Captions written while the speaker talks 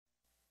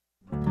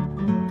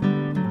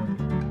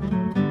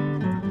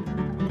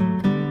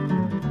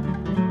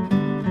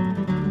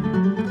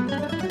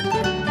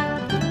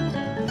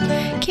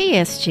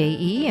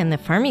KSJE and the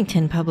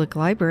Farmington Public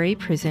Library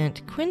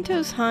present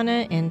Cuentos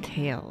Hahne and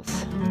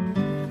Tales.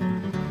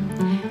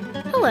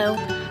 Hello,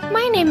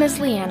 my name is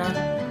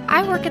LeAnna.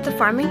 I work at the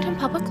Farmington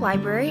Public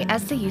Library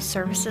as the Youth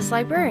Services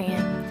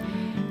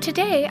Librarian.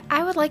 Today,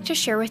 I would like to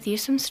share with you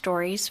some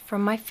stories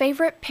from my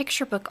favorite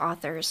picture book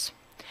authors.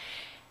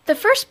 The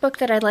first book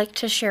that I'd like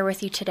to share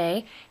with you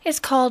today is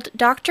called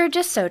Doctor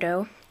De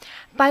Soto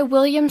by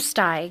William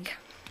Steig.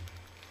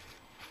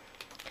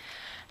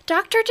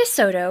 Dr. De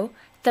Soto,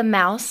 the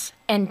mouse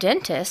and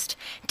dentist,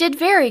 did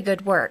very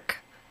good work,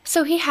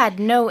 so he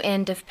had no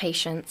end of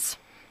patients.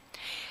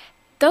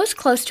 Those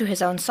close to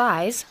his own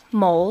size,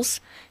 moles,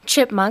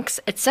 chipmunks,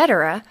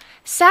 etc.,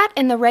 sat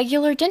in the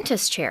regular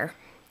dentist chair.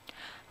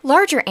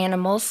 Larger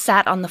animals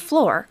sat on the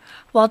floor,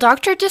 while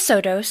Dr. De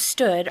Soto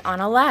stood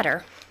on a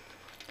ladder.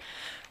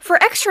 For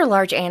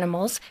extra-large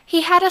animals,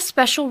 he had a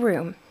special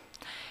room.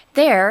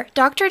 There,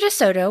 Dr. De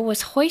Soto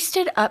was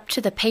hoisted up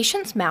to the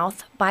patient's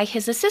mouth by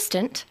his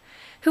assistant,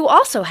 who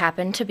also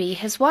happened to be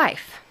his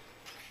wife.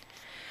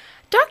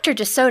 Dr.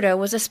 De Soto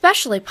was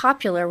especially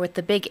popular with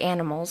the big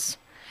animals.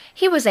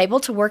 He was able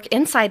to work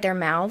inside their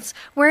mouths,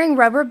 wearing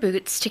rubber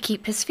boots to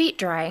keep his feet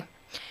dry.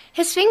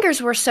 His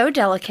fingers were so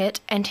delicate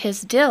and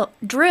his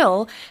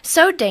drill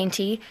so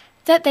dainty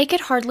that they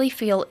could hardly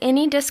feel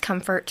any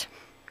discomfort.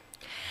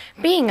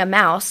 Being a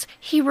mouse,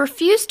 he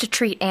refused to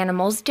treat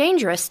animals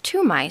dangerous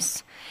to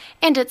mice,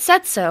 and it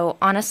said so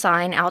on a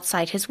sign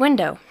outside his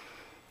window.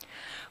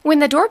 When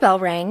the doorbell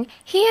rang,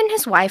 he and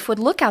his wife would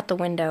look out the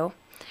window.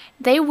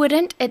 They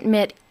wouldn't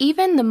admit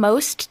even the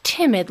most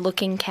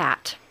timid-looking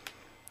cat.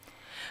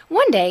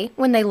 One day,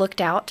 when they looked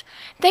out,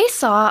 they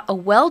saw a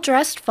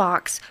well-dressed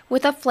fox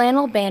with a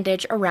flannel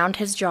bandage around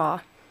his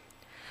jaw.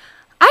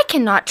 "I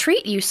cannot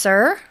treat you,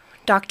 sir,"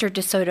 Dr.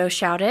 De Soto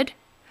shouted.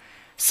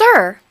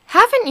 "Sir,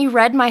 haven't you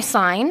read my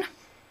sign?"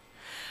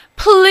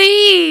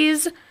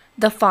 "Please,"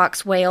 the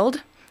fox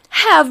wailed.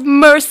 "Have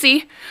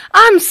mercy!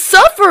 I'm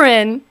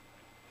suffering!"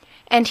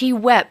 And he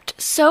wept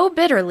so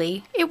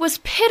bitterly it was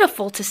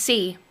pitiful to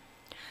see.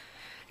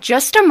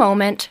 "Just a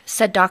moment,"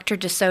 said Dr.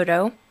 De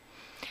Soto.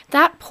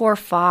 "That poor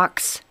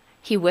fox,"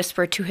 he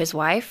whispered to his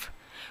wife.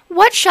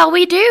 "What shall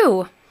we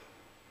do?"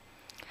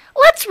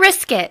 "Let's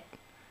risk it,"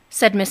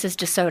 said Mrs.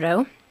 De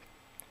Soto.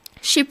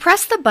 She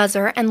pressed the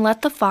buzzer and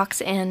let the fox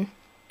in.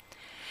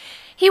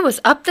 He was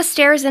up the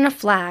stairs in a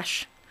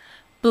flash.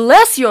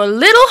 "Bless your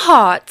little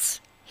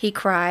hearts," he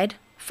cried,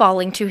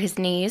 falling to his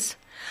knees.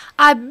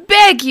 "I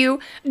beg you,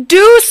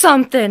 do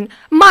something!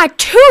 My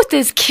tooth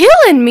is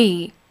killing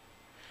me!"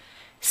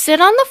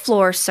 "Sit on the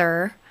floor,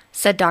 sir,"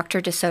 said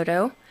Dr. De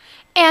Soto,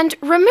 "and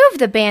remove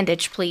the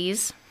bandage,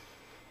 please."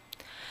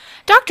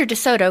 Dr. De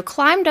Soto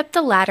climbed up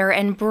the ladder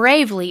and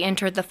bravely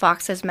entered the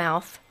fox's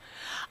mouth.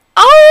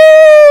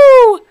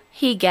 "Oh!"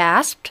 he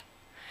gasped.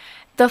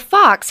 The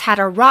fox had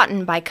a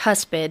rotten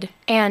bicuspid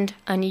and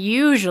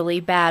unusually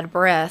bad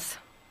breath.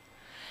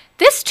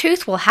 "This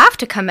tooth will have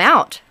to come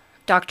out,"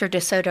 Dr.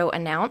 De Soto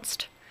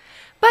announced.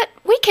 "But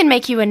we can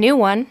make you a new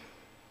one."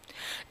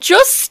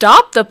 "Just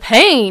stop the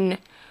pain,"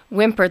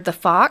 whimpered the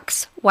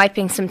fox,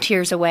 wiping some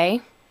tears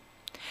away.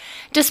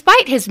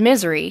 Despite his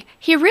misery,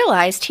 he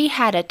realized he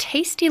had a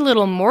tasty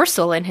little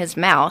morsel in his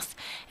mouth,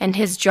 and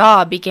his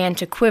jaw began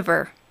to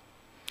quiver.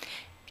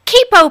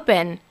 "Keep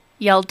open!"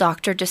 yelled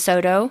Dr. De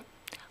Soto.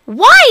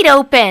 "Wide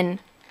open!"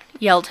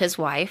 yelled his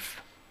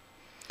wife.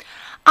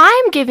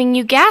 "I'm giving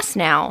you gas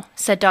now,"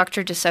 said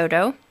Dr. De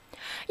Soto.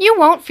 "You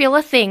won't feel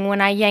a thing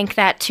when I yank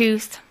that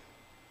tooth."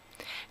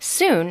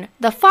 Soon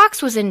the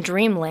fox was in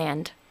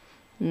dreamland.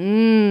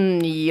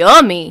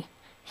 Yummy,"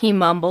 he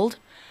mumbled.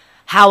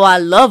 "How I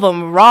love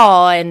 'em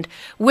raw and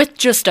with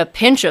just a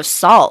pinch of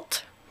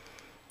salt."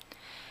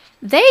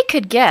 They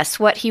could guess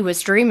what he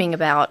was dreaming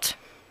about.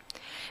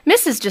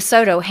 Mrs. De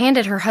Soto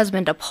handed her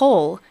husband a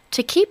pole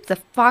to keep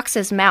the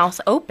fox's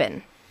mouth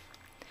open.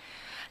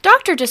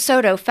 Dr. De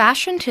Soto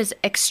fashioned his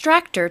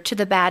extractor to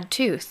the bad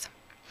tooth.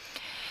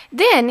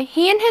 Then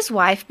he and his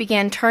wife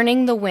began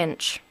turning the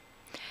winch.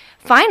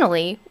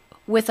 Finally,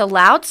 with a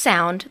loud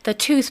sound, the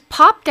tooth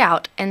popped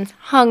out and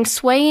hung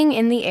swaying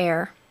in the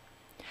air.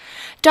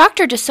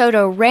 Dr. De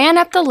Soto ran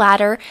up the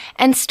ladder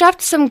and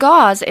stuffed some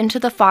gauze into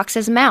the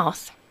fox's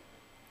mouth.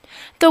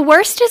 "The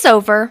worst is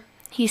over,"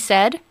 he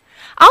said.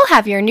 "I'll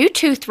have your new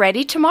tooth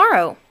ready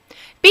tomorrow.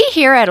 Be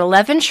here at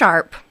 11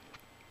 sharp."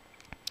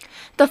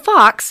 The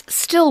fox,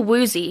 still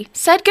woozy,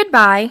 said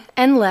goodbye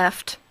and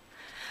left.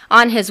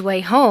 On his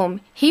way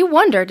home, he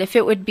wondered if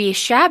it would be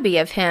shabby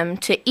of him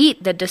to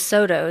eat the De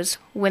Sotos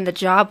when the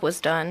job was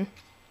done.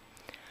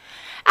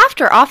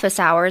 After office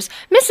hours,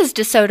 Mrs.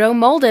 De Soto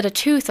molded a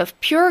tooth of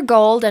pure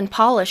gold and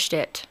polished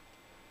it.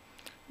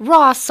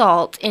 "Raw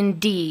salt,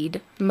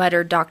 indeed,"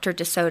 muttered Dr.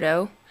 De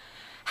Soto.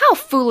 "How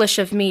foolish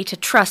of me to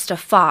trust a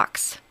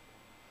fox."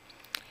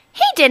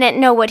 "He didn't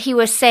know what he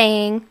was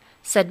saying,"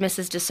 said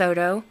Mrs. De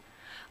Soto.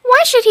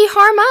 "Why should he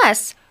harm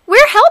us?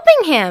 We're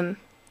helping him."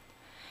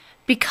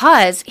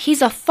 "Because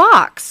he's a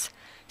fox,"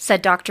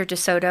 said Dr. De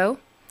Soto.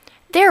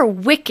 "They're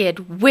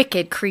wicked,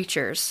 wicked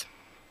creatures."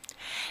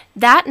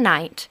 That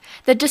night,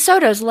 the De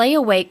Sotos lay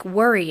awake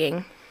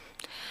worrying.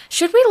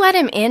 Should we let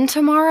him in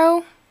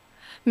tomorrow?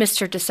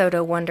 Mr. De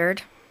Soto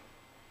wondered.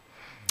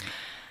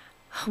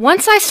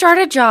 Once I start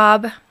a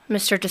job,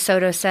 Mr. De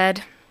Soto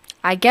said,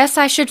 I guess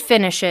I should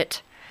finish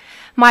it.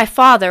 My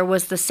father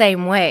was the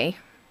same way.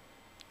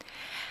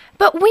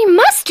 But we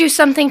must do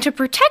something to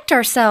protect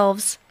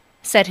ourselves,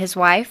 said his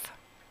wife.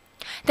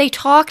 They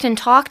talked and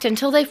talked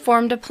until they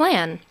formed a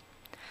plan.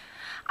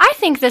 I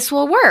think this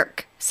will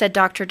work, said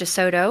Dr. De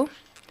Soto,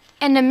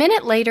 and a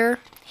minute later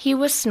he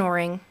was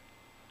snoring.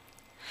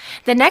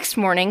 The next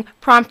morning,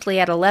 promptly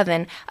at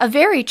 11, a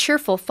very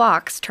cheerful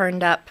fox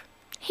turned up.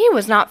 He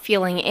was not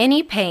feeling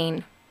any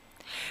pain.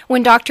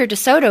 When Dr. De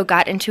Soto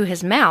got into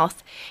his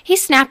mouth, he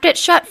snapped it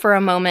shut for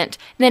a moment,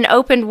 then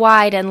opened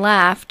wide and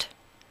laughed.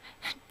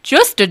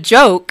 Just a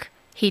joke,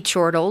 he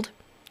chortled.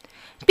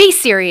 Be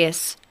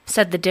serious,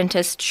 said the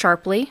dentist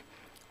sharply.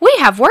 We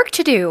have work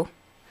to do.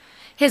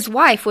 His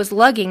wife was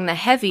lugging the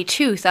heavy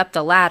tooth up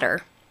the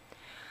ladder.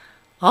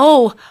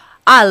 Oh,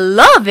 I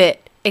love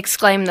it,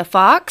 exclaimed the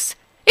fox.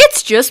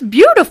 It's just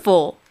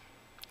beautiful.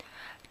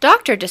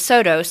 Dr. De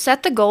Soto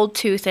set the gold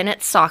tooth in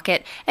its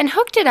socket and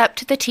hooked it up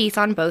to the teeth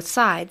on both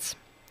sides.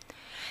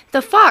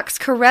 The fox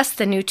caressed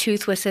the new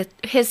tooth with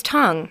his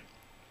tongue.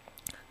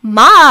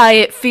 My,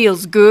 it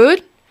feels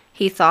good,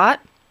 he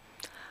thought.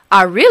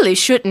 I really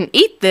shouldn't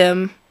eat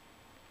them.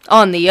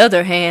 On the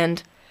other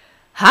hand,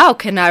 how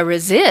can I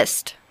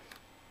resist?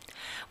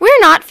 We're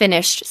not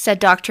finished, said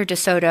Dr. De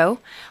Soto,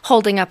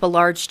 holding up a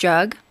large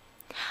jug.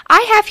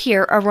 I have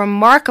here a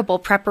remarkable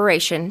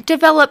preparation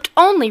developed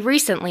only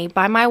recently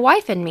by my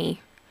wife and me.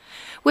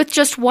 With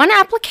just one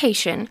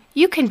application,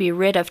 you can be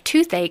rid of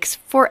toothaches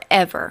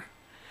forever.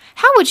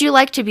 How would you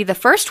like to be the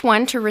first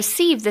one to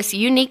receive this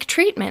unique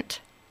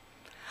treatment?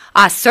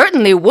 I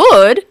certainly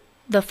would,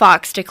 the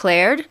fox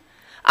declared.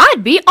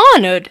 I'd be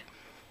honored.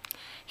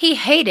 He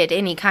hated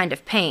any kind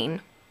of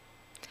pain.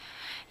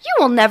 You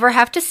will never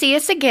have to see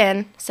us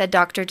again, said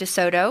Dr. De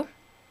Soto.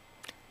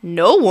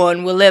 No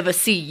one will ever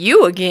see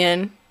you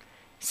again,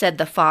 said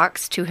the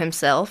fox to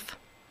himself.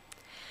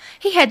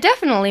 He had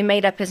definitely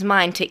made up his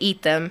mind to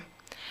eat them,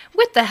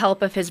 with the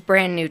help of his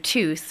brand new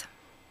tooth.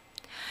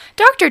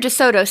 Dr. De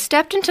Soto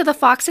stepped into the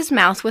fox's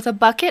mouth with a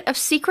bucket of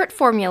secret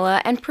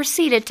formula and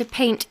proceeded to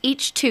paint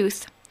each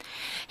tooth.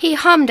 He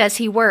hummed as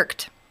he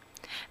worked.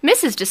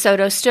 Mrs. De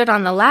Soto stood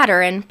on the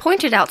ladder and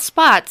pointed out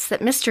spots that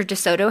Mr. De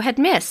Soto had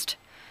missed.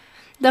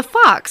 The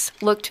fox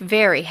looked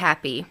very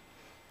happy.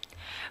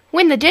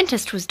 When the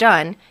dentist was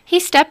done, he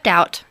stepped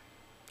out.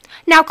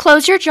 Now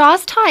close your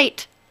jaws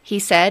tight, he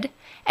said,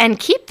 and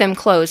keep them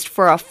closed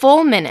for a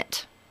full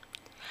minute.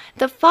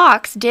 The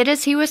fox did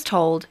as he was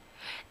told,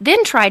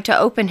 then tried to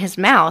open his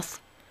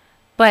mouth,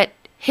 but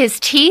his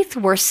teeth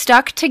were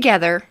stuck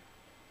together.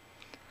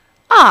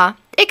 Ah,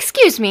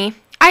 excuse me,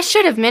 I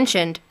should have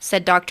mentioned,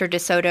 said Dr. De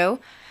Soto.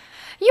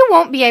 You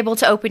won't be able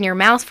to open your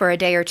mouth for a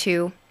day or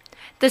two.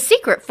 The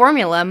secret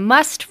formula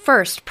must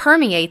first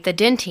permeate the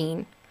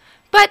dentine.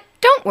 But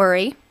don't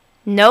worry,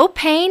 no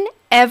pain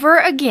ever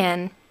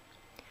again.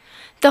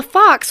 The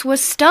fox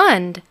was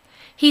stunned.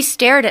 He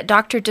stared at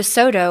Dr. De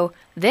Soto,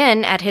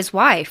 then at his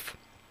wife.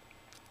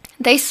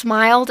 They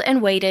smiled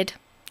and waited.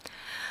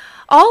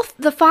 All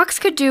the fox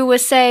could do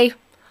was say,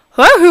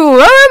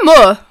 through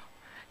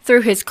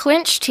his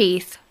clenched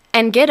teeth,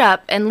 and get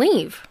up and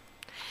leave.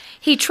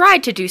 He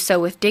tried to do so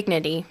with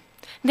dignity.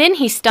 Then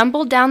he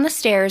stumbled down the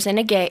stairs in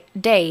a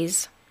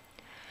daze.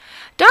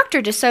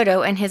 Dr. De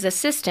Soto and his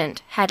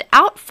assistant had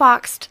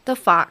outfoxed the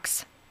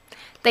fox.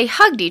 They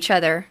hugged each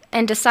other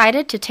and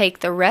decided to take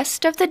the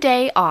rest of the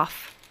day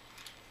off.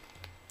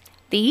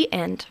 The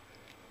end.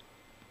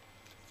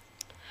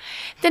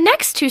 The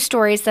next two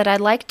stories that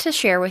I'd like to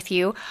share with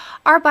you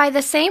are by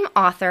the same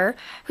author,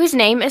 whose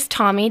name is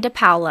Tomie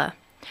dePaola.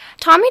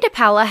 Tomie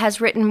dePaola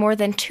has written more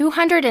than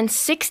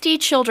 260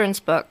 children's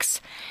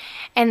books,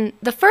 and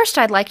the first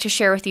I'd like to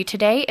share with you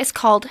today is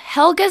called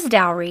Helga's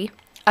Dowry,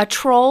 a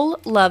troll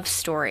love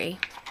story.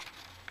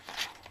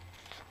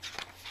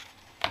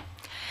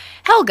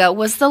 Helga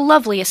was the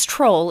loveliest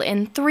troll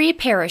in 3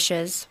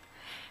 parishes.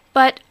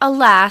 But,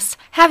 alas,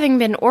 having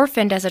been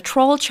orphaned as a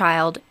troll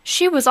child,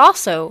 she was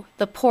also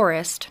the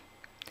poorest.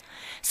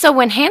 So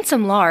when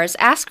handsome Lars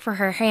asked for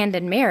her hand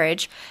in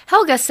marriage,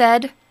 Helga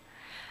said,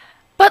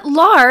 "But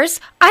Lars,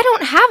 I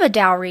don't have a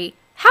dowry.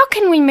 How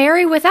can we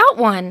marry without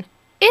one?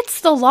 It's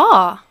the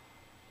law."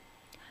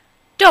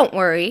 "Don't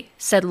worry,"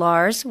 said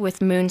Lars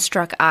with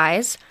moonstruck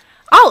eyes.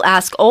 "I'll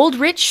ask old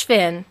rich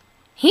Sven.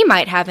 He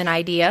might have an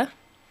idea."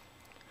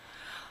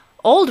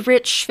 Old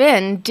rich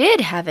Sven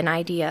did have an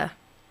idea.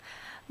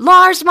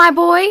 "Lars, my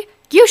boy,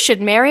 you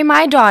should marry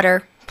my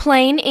daughter,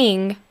 plain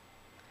Ing."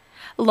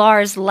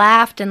 Lars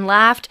laughed and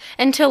laughed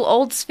until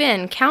old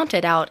Sven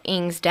counted out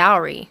Ing's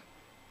dowry.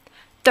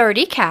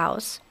 30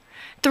 cows,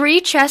 3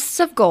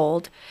 chests of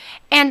gold,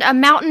 and a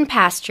mountain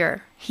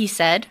pasture, he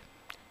said.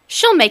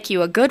 "She'll make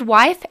you a good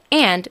wife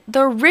and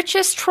the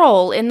richest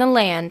troll in the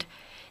land,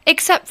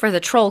 except for the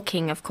Troll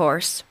King, of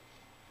course."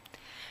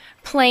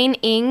 Plain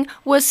Ing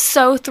was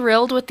so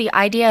thrilled with the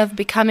idea of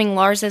becoming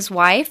Lars's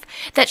wife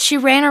that she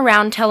ran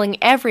around telling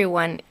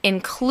everyone,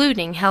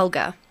 including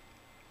Helga.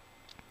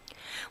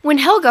 When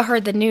Helga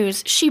heard the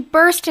news, she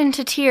burst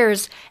into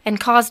tears and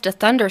caused a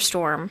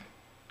thunderstorm.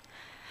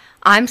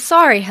 "I'm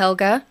sorry,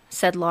 Helga,"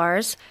 said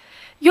Lars.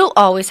 "You'll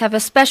always have a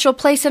special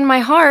place in my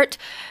heart,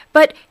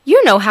 but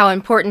you know how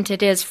important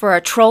it is for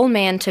a troll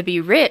man to be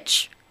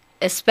rich,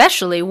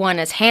 especially one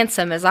as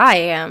handsome as I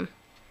am."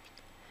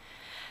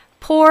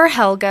 Poor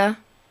Helga.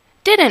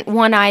 Didn't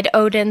one-eyed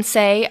Odin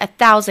say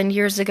 1,000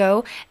 years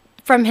ago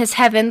from his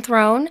heaven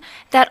throne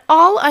that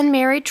all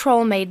unmarried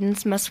troll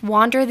maidens must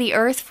wander the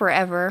earth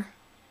forever?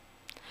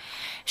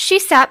 She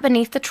sat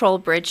beneath the troll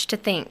bridge to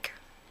think.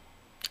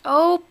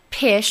 "Oh,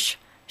 pish,"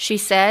 she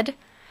said.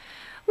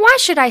 "Why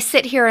should I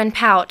sit here and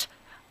pout?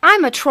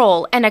 I'm a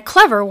troll, and a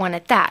clever one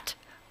at that.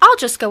 I'll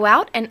just go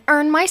out and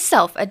earn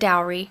myself a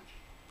dowry."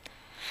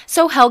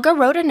 So Helga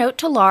wrote a note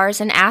to Lars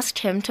and asked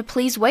him to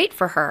please wait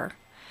for her.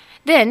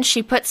 Then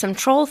she put some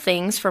troll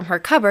things from her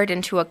cupboard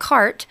into a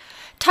cart,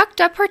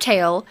 tucked up her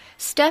tail,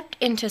 stepped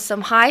into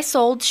some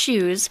high-soled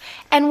shoes,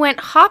 and went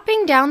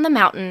hopping down the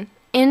mountain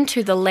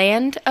into the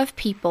land of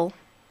people.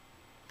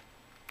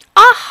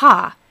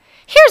 "Aha!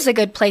 Here's a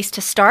good place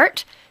to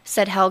start,"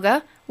 said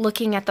Helga,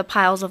 looking at the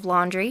piles of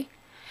laundry.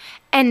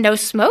 "And no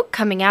smoke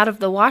coming out of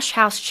the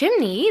wash-house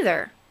chimney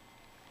either."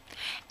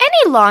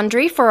 "Any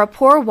laundry for a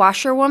poor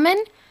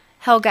washerwoman?"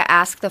 Helga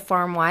asked the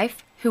farm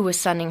wife, who was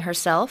sunning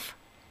herself.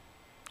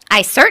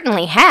 "I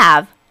certainly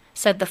have,"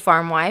 said the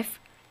farm wife.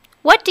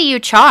 "What do you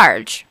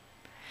charge?"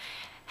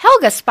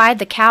 Helga spied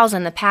the cows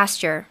in the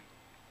pasture.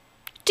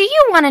 "Do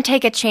you want to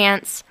take a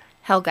chance?"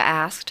 Helga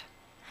asked.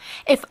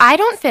 "If I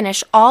don't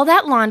finish all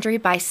that laundry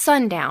by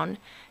sundown,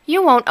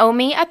 you won't owe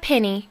me a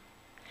penny.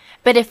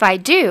 But if I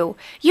do,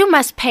 you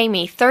must pay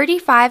me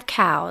 35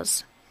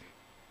 cows.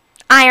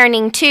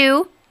 "Ironing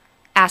too?"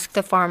 asked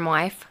the farm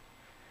wife.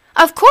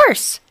 "Of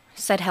course,"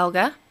 said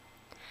Helga.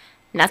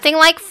 "Nothing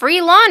like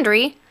free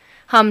laundry,"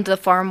 hummed the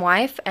farm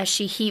wife as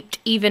she heaped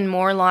even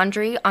more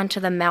laundry onto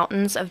the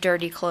mountains of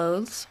dirty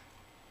clothes.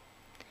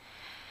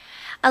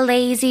 "A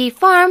lazy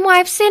farm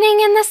wife sitting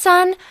in the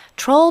sun,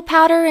 troll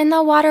powder in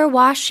the water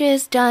wash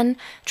is done,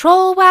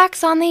 troll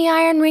wax on the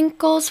iron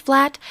wrinkles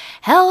flat,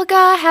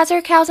 Helga has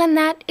her cows and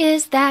that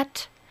is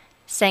that,"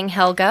 sang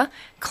Helga,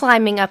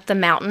 climbing up the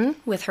mountain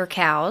with her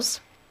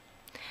cows.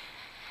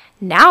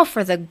 "Now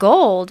for the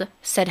gold,"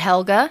 said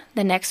Helga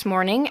the next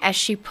morning as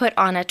she put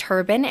on a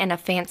turban and a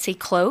fancy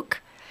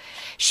cloak.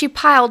 She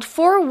piled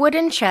 4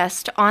 wooden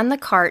chests on the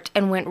cart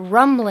and went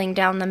rumbling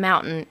down the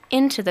mountain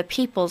into the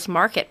people's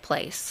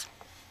marketplace.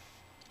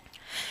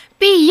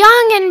 "Be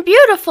young and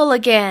beautiful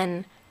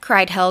again,"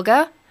 cried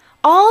Helga,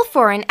 "all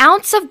for an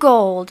ounce of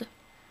gold."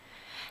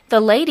 The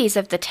ladies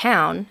of the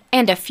town,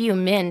 and a few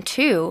men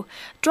too,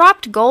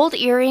 dropped gold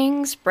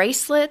earrings,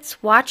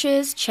 bracelets,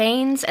 watches,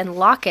 chains, and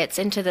lockets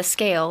into the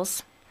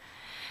scales.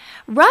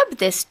 "Rub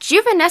this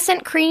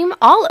juvenescent cream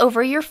all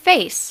over your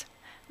face.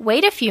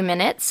 Wait a few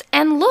minutes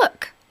and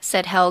look,"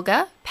 said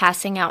Helga,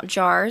 passing out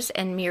jars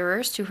and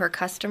mirrors to her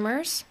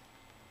customers.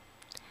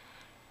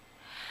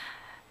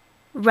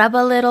 "Rub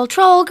a little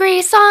troll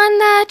grease on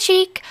the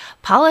cheek,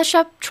 polish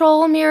up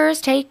troll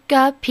mirrors, take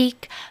a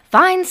peek,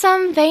 find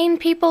some vain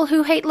people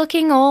who hate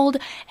looking old,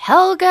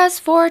 Helga's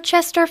 4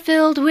 chests are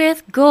filled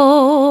with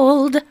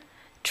gold,"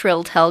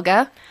 trilled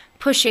Helga,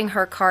 pushing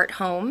her cart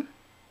home.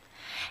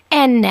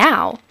 "And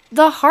now,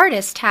 the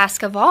hardest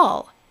task of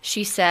all,"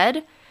 she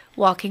said,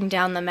 walking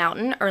down the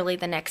mountain early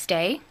the next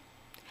day.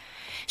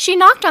 She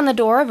knocked on the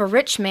door of a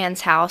rich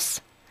man's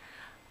house.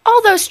 "All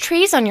those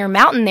trees on your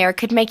mountain there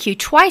could make you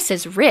twice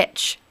as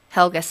rich,"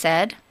 Helga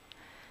said.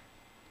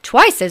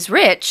 "Twice as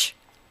rich?"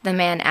 the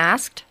man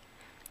asked.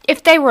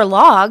 "If they were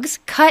logs,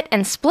 cut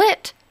and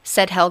split,"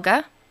 said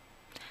Helga.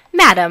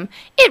 "Madam,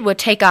 it would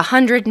take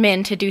 100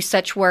 men to do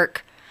such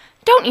work.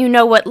 Don't you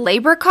know what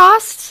labor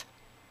costs?"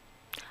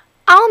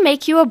 "I'll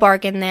make you a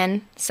bargain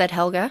then," said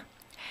Helga.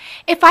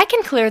 "If I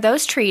can clear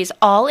those trees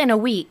all in a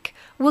week,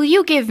 will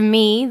you give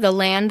me the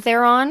land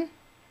thereon?"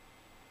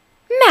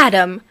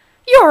 "Madam,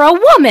 you're a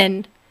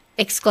woman!"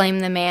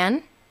 exclaimed the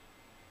man.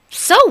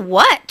 "So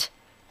what?"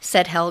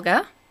 said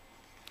Helga.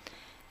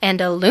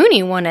 "And a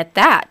loony one at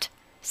that,"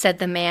 said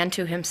the man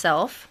to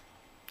himself.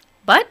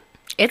 "But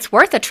it's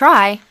worth a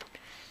try.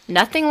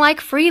 Nothing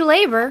like free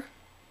labor."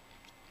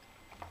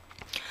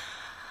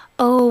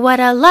 "Oh, what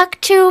a luck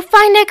to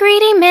find a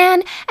greedy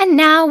man, and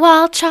now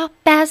I'll chop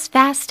as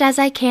fast as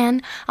I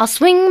can. I'll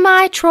swing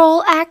my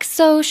troll axe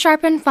so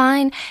sharp and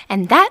fine,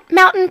 and that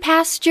mountain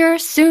pasture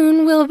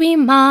soon will be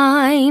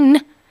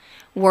mine,"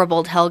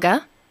 warbled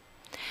Helga.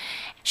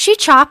 She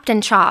chopped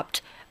and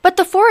chopped, but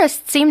the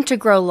forest seemed to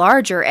grow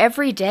larger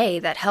every day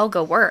that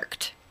Helga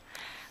worked.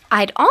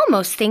 "I'd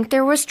almost think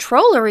there was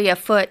trollery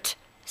afoot,"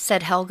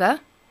 said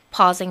Helga,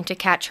 pausing to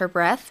catch her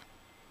breath.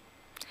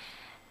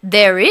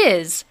 "There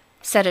is,"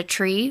 said a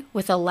tree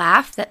with a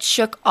laugh that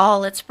shook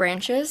all its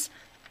branches.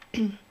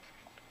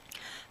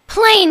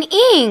 "Plain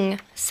Ing,"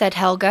 said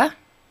Helga.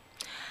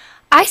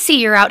 "I see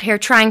you're out here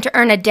trying to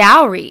earn a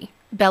dowry,"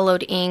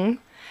 bellowed Ing,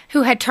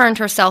 who had turned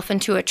herself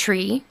into a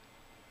tree.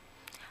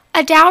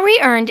 A dowry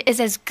earned is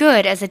as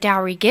good as a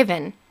dowry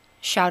given,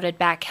 shouted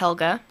back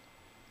Helga.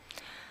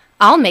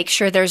 I'll make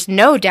sure there's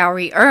no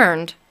dowry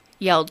earned,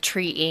 yelled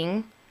Tree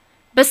Ing.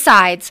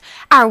 Besides,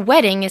 our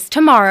wedding is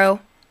tomorrow.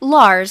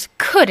 Lars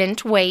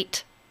couldn't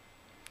wait.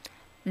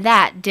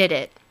 That did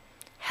it.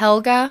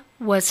 Helga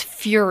was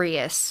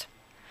furious.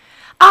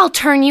 I'll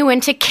turn you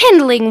into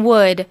kindling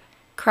wood,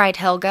 cried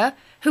Helga,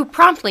 who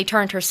promptly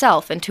turned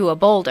herself into a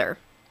boulder.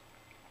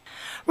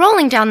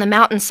 Rolling down the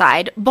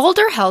mountainside,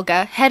 Boulder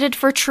Helga headed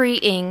for Tree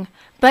Ing,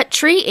 but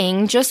Tree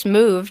Ing just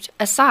moved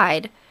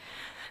aside.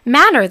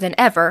 Madder than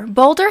ever,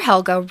 Boulder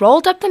Helga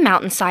rolled up the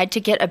mountainside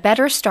to get a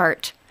better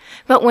start.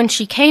 But when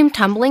she came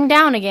tumbling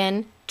down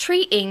again,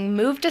 Tree Ing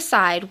moved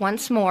aside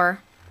once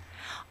more.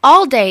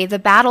 All day the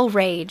battle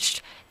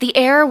raged. The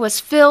air was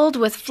filled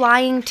with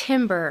flying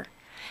timber.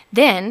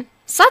 Then,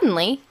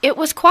 suddenly, it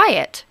was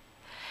quiet.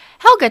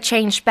 Helga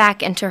changed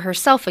back into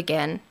herself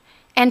again,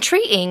 and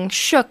Tree Ing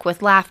shook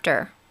with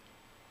laughter.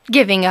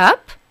 Giving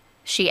up?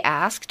 She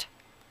asked.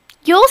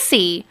 You'll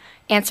see,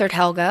 answered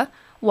Helga,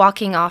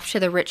 walking off to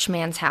the rich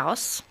man's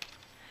house.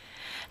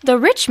 The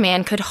rich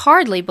man could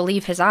hardly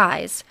believe his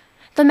eyes.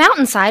 The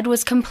mountainside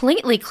was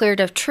completely cleared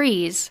of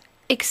trees,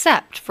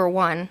 except for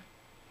one.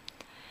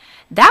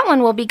 That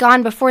one will be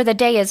gone before the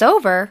day is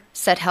over,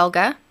 said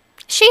Helga.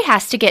 She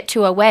has to get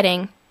to a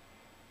wedding.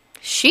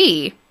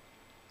 She?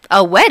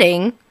 A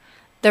wedding?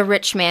 The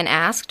rich man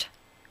asked.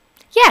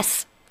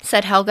 Yes,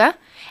 said Helga,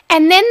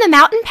 and then the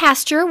mountain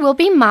pasture will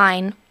be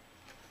mine.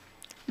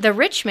 The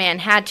rich man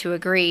had to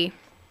agree.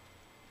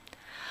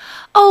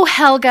 Oh,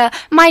 Helga,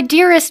 my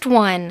dearest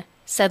one,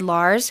 said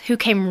Lars, who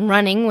came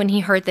running when he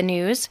heard the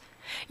news.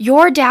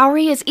 Your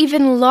dowry is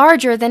even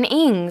larger than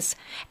Ing's,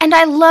 and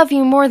I love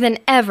you more than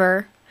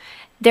ever.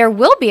 There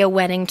will be a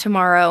wedding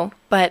tomorrow,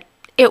 but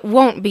it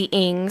won't be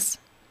Ing's.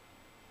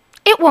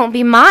 It won't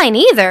be mine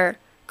either,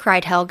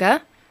 cried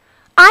Helga.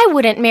 I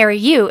wouldn't marry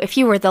you if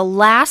you were the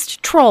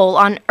last troll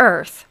on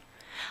earth.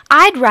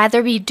 I'd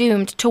rather be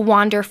doomed to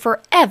wander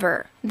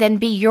forever than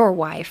be your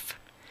wife.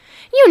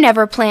 You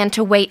never planned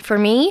to wait for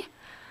me.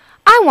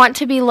 I want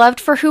to be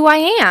loved for who I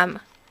am,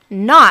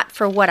 not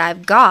for what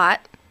I've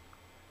got.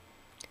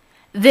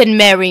 Then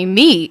marry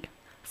me,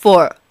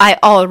 for I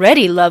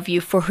already love you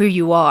for who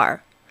you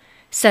are,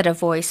 said a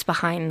voice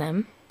behind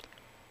them.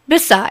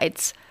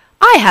 Besides,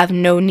 I have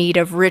no need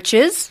of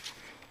riches.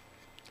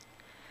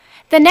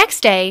 The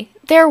next day,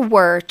 there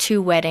were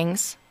 2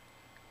 weddings.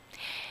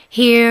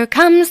 Here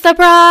comes the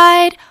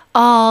bride,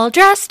 all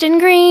dressed in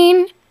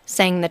green,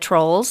 sang the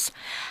trolls.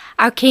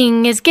 Our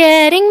king is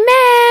getting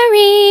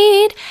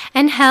married,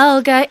 and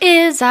Helga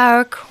is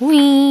our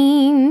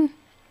queen.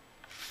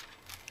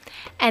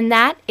 And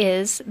that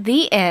is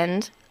the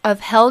end of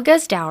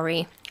Helga's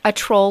Dowry, a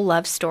troll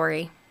love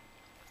story.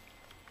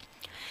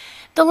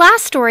 The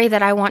last story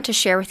that I want to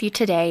share with you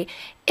today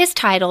is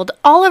titled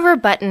Oliver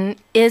Button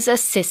is a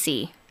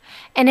Sissy,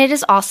 and it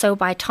is also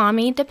by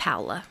Tomie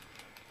dePaola.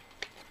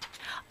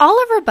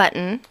 Oliver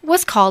Button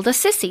was called a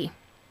sissy.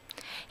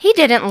 He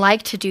didn't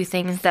like to do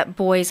things that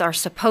boys are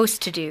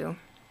supposed to do.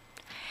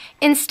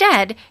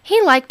 Instead,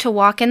 he liked to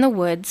walk in the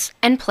woods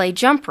and play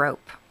jump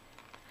rope.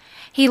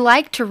 He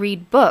liked to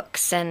read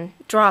books and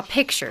draw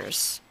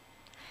pictures.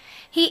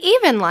 He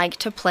even liked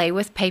to play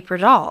with paper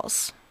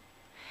dolls.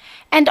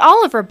 And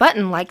Oliver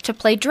Button liked to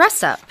play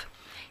dress-up.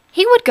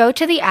 He would go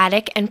to the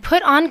attic and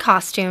put on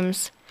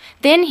costumes.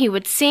 Then he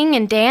would sing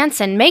and dance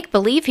and make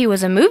believe he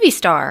was a movie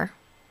star.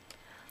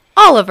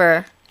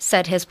 Oliver,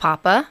 said his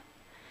papa,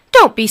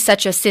 don't be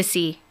such a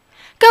sissy.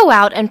 Go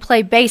out and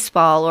play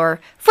baseball or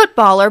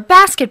football or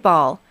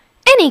basketball,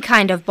 any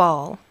kind of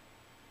ball.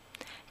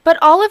 But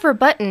Oliver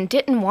Button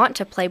didn't want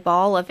to play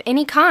ball of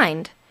any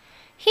kind.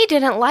 He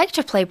didn't like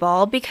to play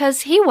ball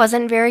because he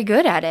wasn't very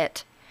good at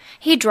it.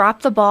 He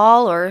dropped the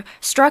ball or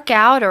struck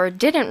out or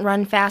didn't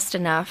run fast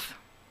enough.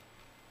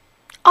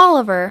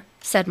 Oliver,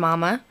 said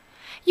Mama,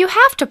 you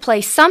have to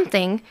play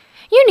something.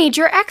 You need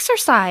your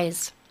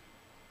exercise.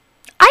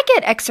 I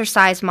get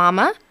exercise,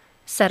 Mama,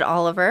 said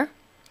Oliver.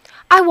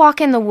 I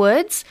walk in the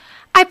woods,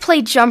 I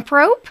play jump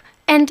rope,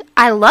 and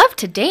I love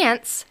to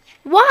dance.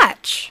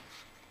 Watch.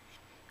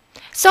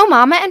 So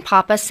Mama and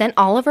Papa sent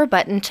Oliver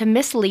Button to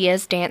Miss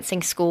Leah's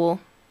dancing school.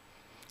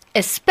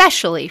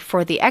 Especially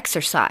for the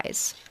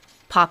exercise,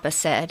 Papa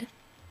said.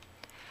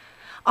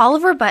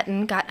 Oliver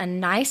Button got a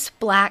nice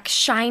black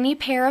shiny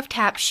pair of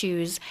tap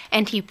shoes,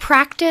 and he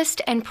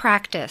practiced and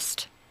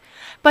practiced.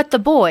 But the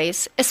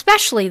boys,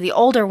 especially the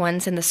older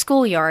ones in the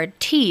schoolyard,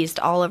 teased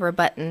Oliver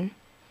Button.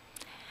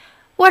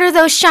 What are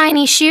those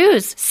shiny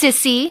shoes,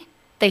 sissy?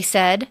 They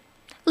said.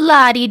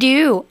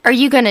 La-dee-doo, are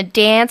you going to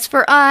dance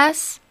for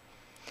us?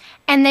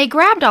 And they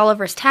grabbed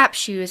Oliver's tap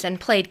shoes and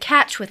played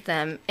catch with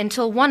them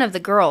until one of the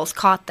girls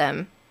caught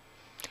them.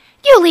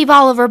 You leave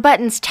Oliver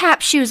Button's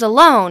tap shoes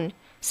alone,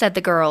 said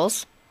the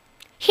girls.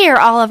 Here,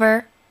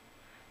 Oliver.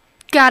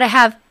 Gotta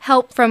have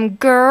help from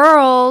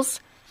girls,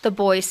 the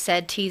boys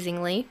said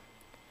teasingly.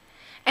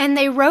 And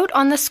they wrote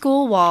on the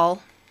school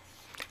wall,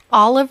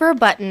 Oliver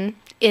Button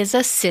is a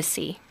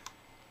sissy.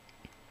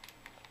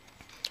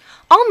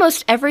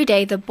 Almost every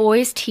day the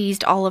boys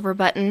teased Oliver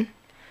Button.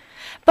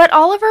 But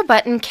Oliver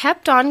Button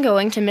kept on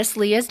going to Miss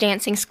Leah's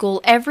dancing school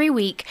every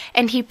week,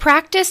 and he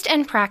practiced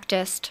and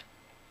practiced.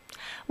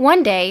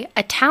 One day,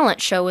 a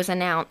talent show was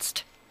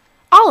announced.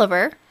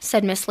 "Oliver,"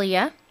 said Miss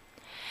Leah,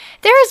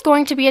 "there is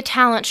going to be a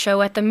talent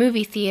show at the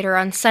movie theater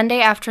on Sunday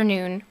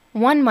afternoon,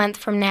 1 month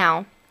from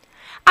now.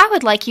 I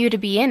would like you to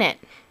be in it."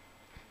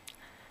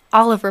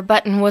 Oliver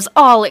Button was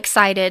all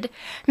excited.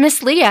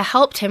 Miss Leah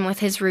helped him with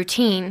his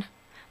routine.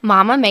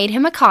 Mama made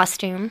him a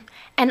costume,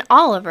 and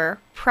Oliver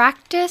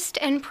practiced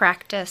and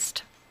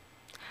practiced.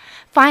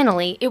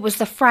 Finally, it was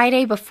the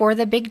Friday before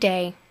the big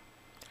day.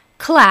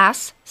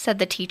 "Class," said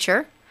the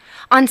teacher,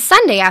 "on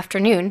Sunday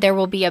afternoon there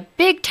will be a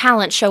big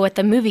talent show at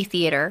the movie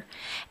theater,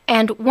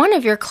 and one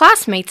of your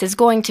classmates is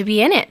going to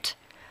be in it.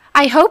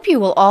 I hope you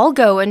will all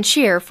go and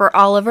cheer for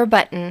Oliver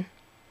Button."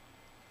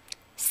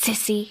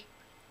 "Sissy,"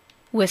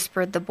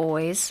 whispered the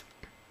boys.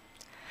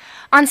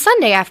 On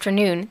Sunday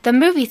afternoon, the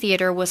movie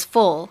theater was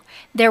full.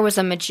 There was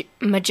a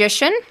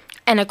magician,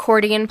 an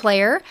accordion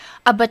player,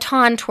 a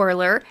baton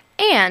twirler,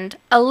 and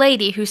a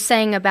lady who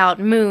sang about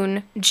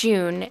Moon,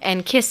 June,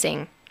 and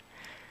kissing.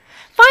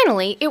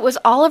 Finally, it was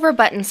Oliver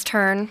Button's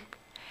turn.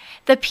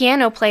 The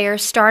piano player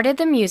started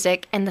the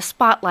music and the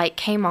spotlight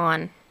came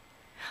on.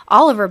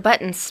 Oliver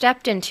Button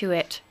stepped into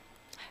it.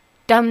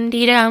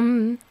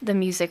 Dum-dee-dum, the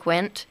music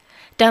went.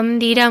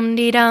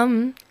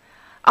 Dum-dee-dum-dee-dum.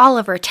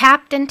 Oliver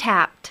tapped and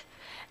tapped.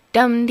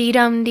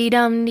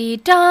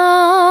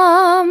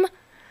 Dum-dee-dum-dee-dum-dee-dum.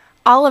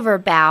 Oliver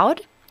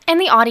bowed,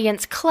 and the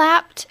audience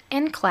clapped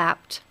and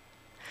clapped.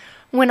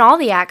 When all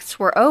the acts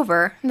were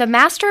over, the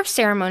master of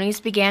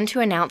ceremonies began to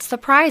announce the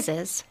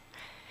prizes.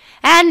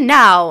 "And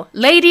now,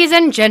 ladies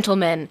and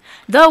gentlemen,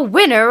 the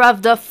winner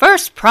of the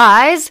first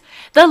prize,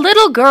 the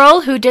little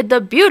girl who did the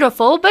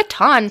beautiful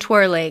baton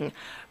twirling,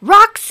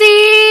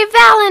 Roxy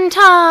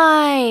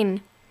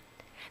Valentine!"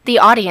 The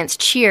audience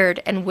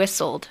cheered and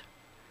whistled.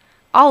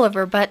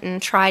 Oliver Button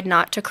tried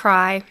not to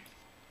cry.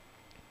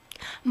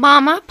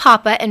 Mama,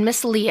 Papa, and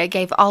Miss Leah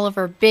gave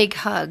Oliver big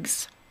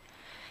hugs.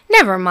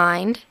 "Never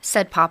mind,"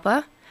 said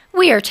Papa.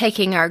 "We are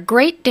taking our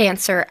great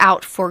dancer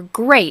out for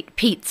great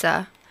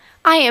pizza.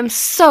 I am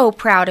so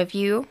proud of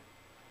you."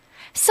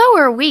 "So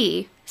are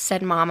we,"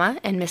 said Mama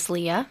and Miss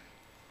Leah.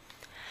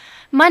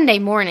 Monday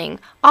morning,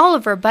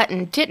 Oliver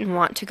Button didn't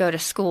want to go to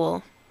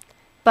school.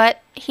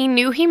 But he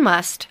knew he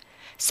must,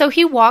 so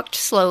he walked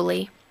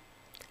slowly.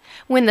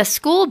 When the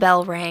school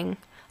bell rang,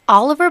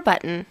 Oliver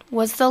Button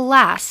was the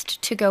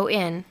last to go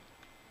in.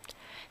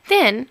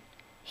 Then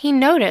he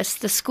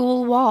noticed the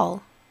school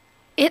wall.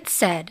 It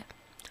said,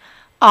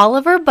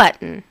 "Oliver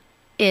Button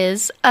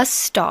is a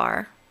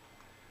star."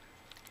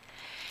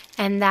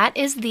 And that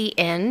is the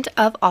end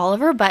of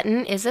Oliver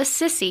Button is a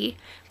Sissy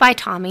by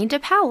Tomie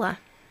dePaola.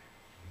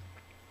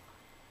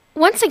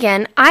 Once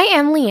again, I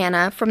am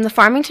LeAnna from the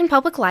Farmington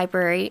Public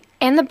Library,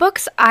 and the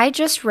books I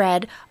just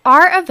read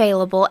are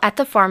available at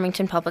the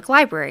Farmington Public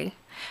Library.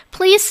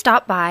 Please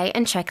stop by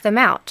and check them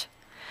out.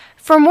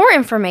 For more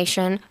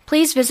information,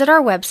 please visit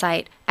our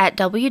website at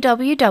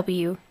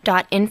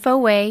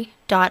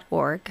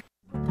www.infoway.org.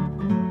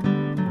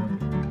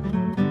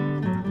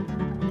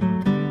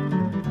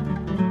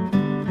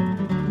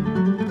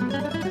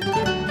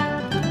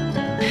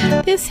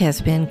 This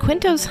has been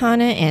Cuentos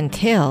Hahne and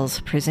Tales,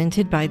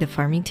 presented by the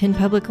Farmington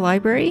Public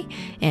Library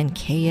and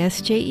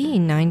KSJE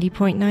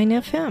 90.9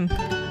 FM.